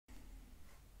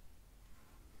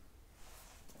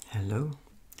Hello,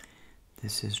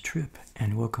 this is Trip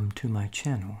and welcome to my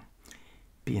channel.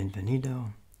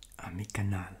 Bienvenido a mi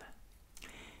canal.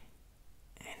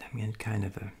 And I'm in kind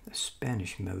of a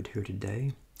Spanish mode here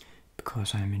today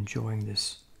because I'm enjoying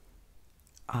this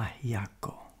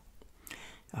Ajiaco.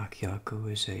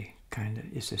 Ajiaco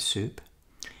is a soup,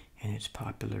 and it's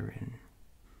popular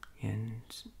in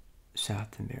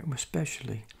South America,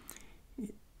 especially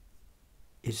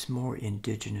it's more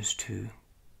indigenous to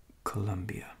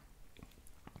Colombia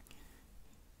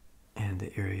and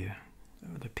the area,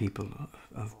 the people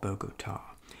of Bogota.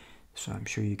 So I'm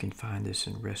sure you can find this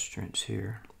in restaurants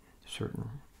here, certain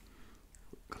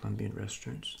Colombian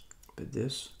restaurants. But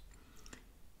this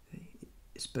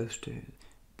is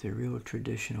the real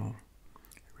traditional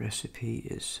recipe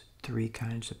is 3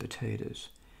 kinds of potatoes.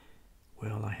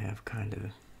 Well, I have kind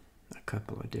of a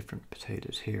couple of different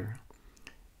potatoes here,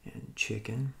 and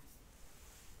chicken,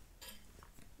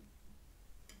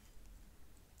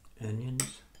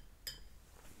 onions,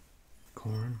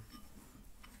 corn.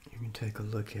 You can take a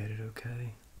look at it,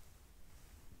 okay?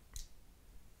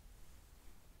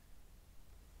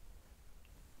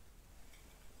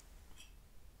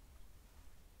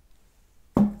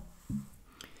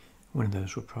 One of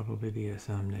those will probably be a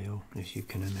thumbnail, as you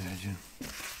can imagine.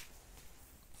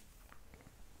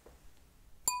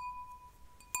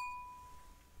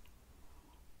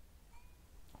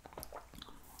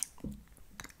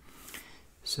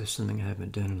 So something I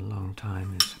haven't done in a long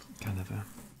time is kind of a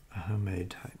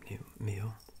homemade type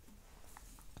meal.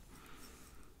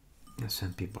 And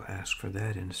some people ask for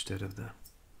that instead of the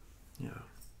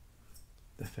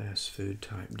fast food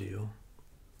type deal.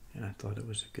 And I thought it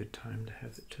was a good time to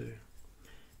have it too.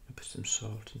 I put some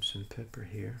salt and some pepper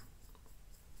here.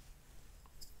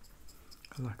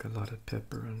 I like a lot of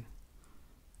pepper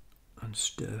on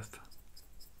stuff.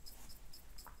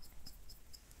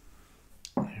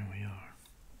 There we are.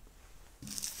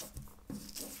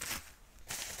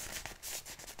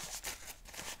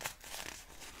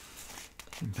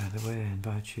 And by the way, I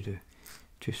invite you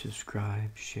to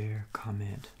subscribe, share,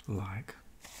 comment, like,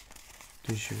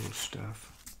 usual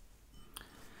stuff.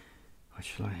 What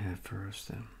shall I have first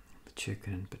then? The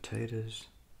chicken and potatoes.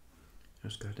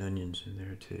 It's got onions in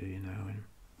there too, and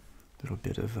a little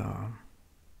bit of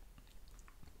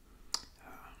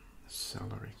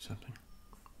celery, something.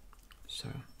 So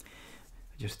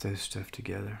just those stuff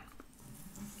together.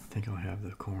 I think I'll have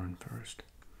the corn first.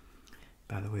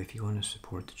 By the way, if you want to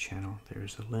support the channel,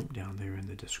 there's a link down there in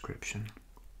the description.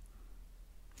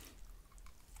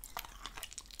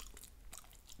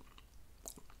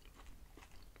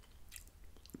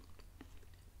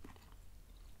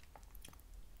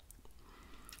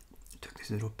 I took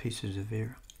these little pieces of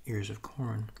ears of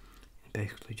corn and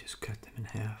basically just cut them in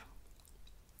half.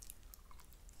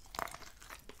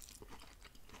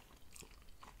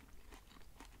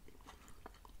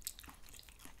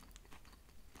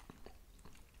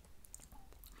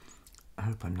 I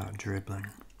hope I'm not dribbling.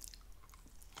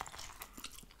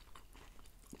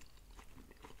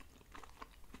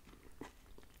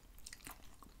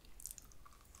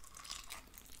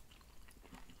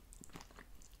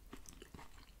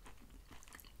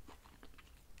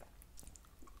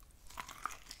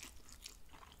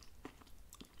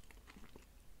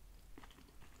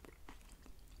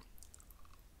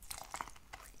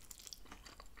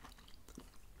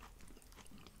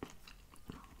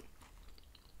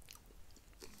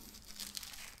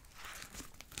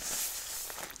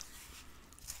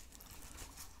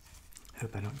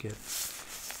 Hope I don't get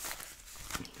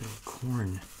little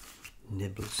corn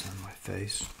nibbles on my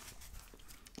face.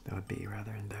 That would be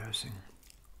rather embarrassing.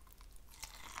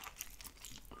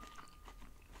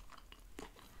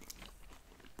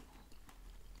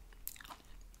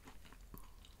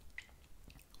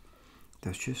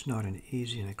 That's just not an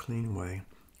easy and a clean way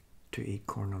to eat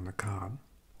corn on the cob.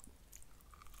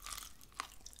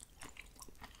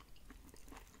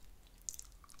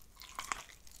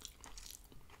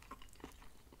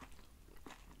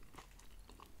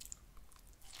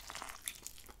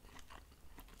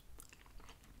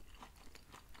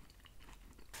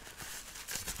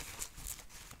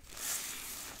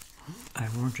 I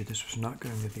warned you this was not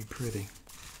going to be pretty.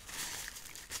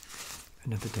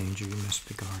 Another danger you must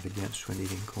be guarded against when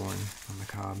eating corn on the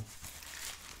cob,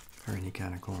 or any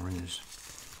kind of corn, is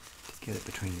to get it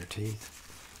between your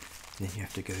teeth. And then you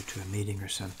have to go to a meeting or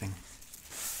something,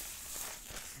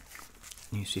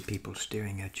 and you see people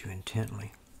staring at you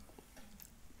intently.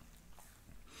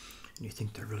 And you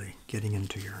think they're really getting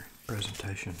into your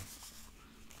presentation.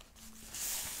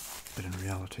 But in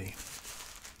reality,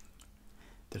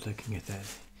 they're looking at that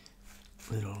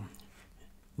little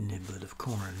niblet of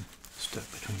corn stuck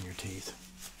between your teeth.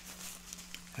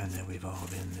 I know we've all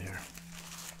been there.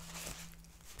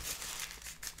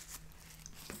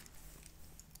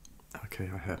 Okay,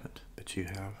 I haven't, but you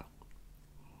have.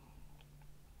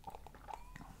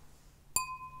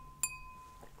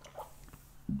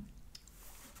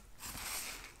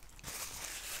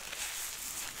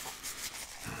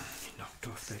 You knocked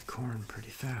off that corn pretty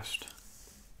fast.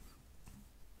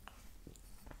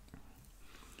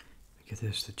 Look at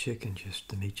this,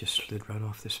 the meat just slid right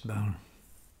off this bone.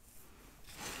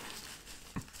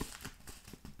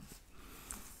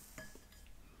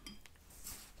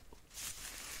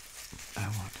 I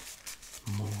want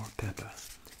more pepper.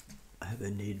 I have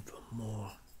a need for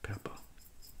more pepper.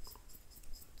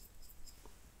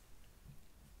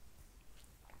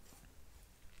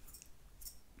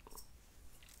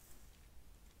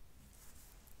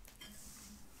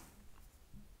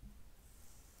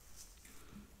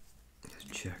 Let's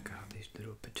check out these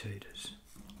little potatoes.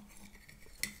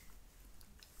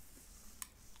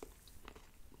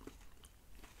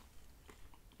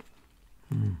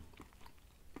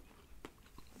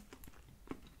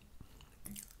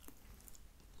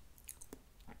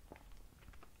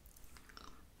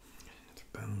 The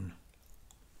bone.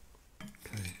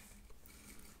 Okay.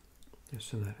 There's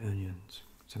some of that onions,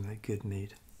 some of that good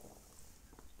meat.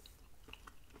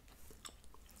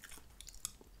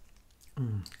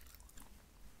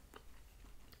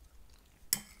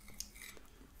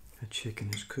 The chicken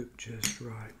is cooked just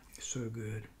right. So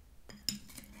good.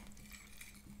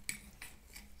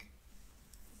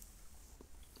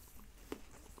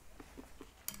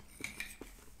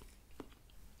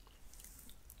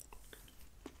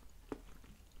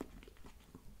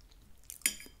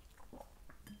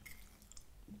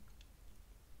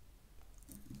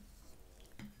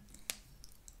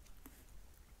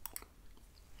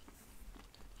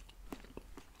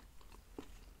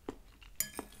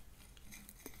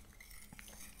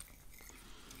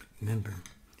 Remember,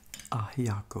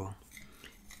 Ajiaco.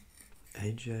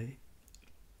 A-J-I-C-O.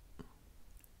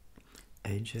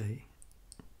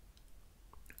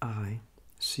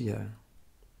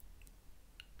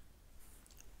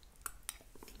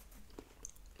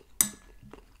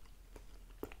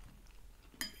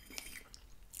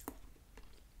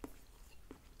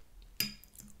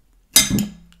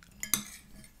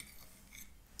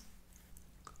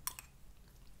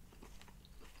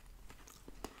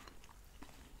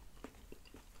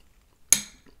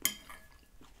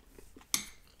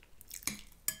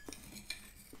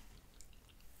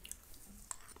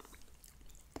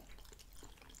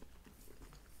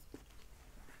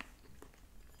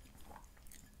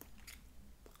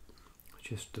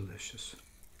 Just delicious.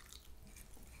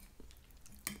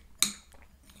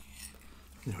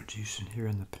 No juice in here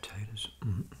in the potatoes.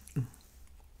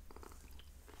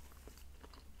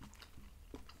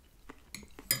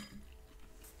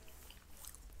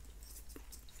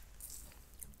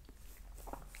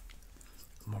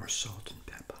 More salt and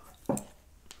pepper.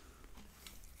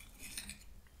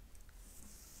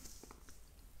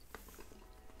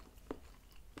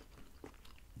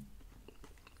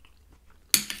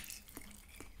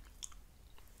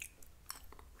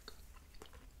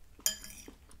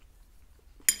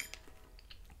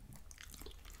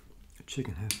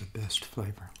 Chicken has the best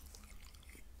flavor.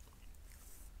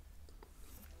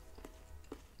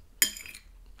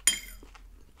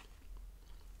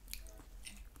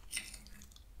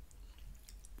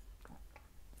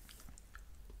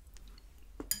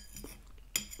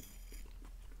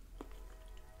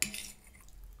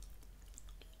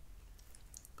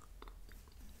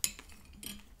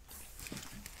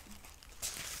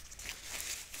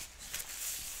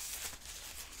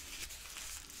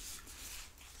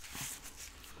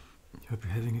 Hope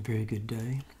you're having a very good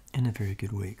day and a very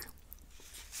good week.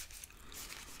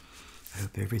 I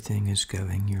hope everything is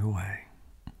going your way.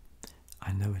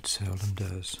 I know it seldom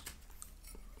does.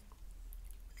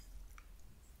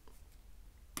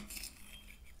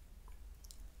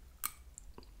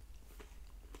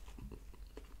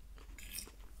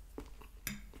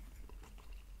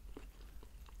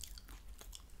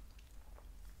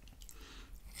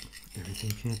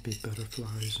 Everything can't be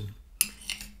butterflies and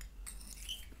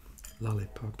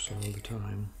lollipops all the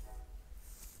time.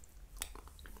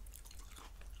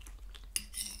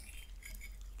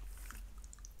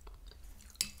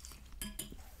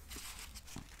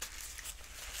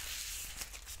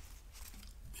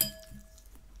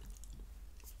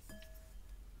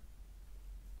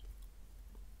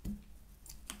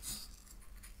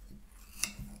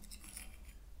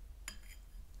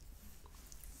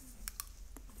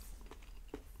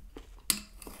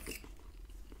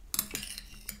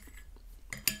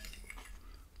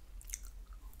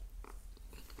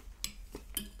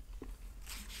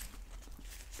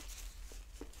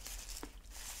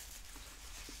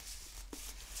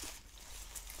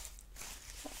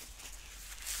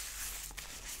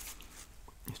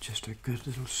 Just a good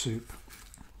little soup.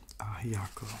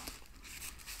 Ajiaco.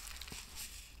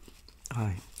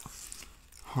 I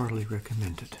heartily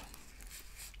recommend it.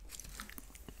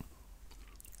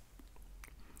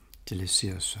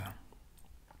 Delicioso.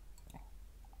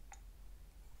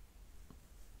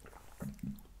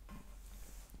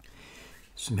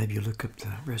 So maybe you look up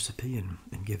the recipe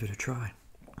and give it a try.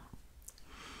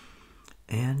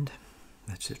 And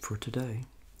that's it for today.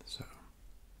 So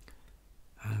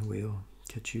I will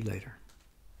catch you later.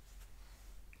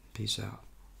 Peace out.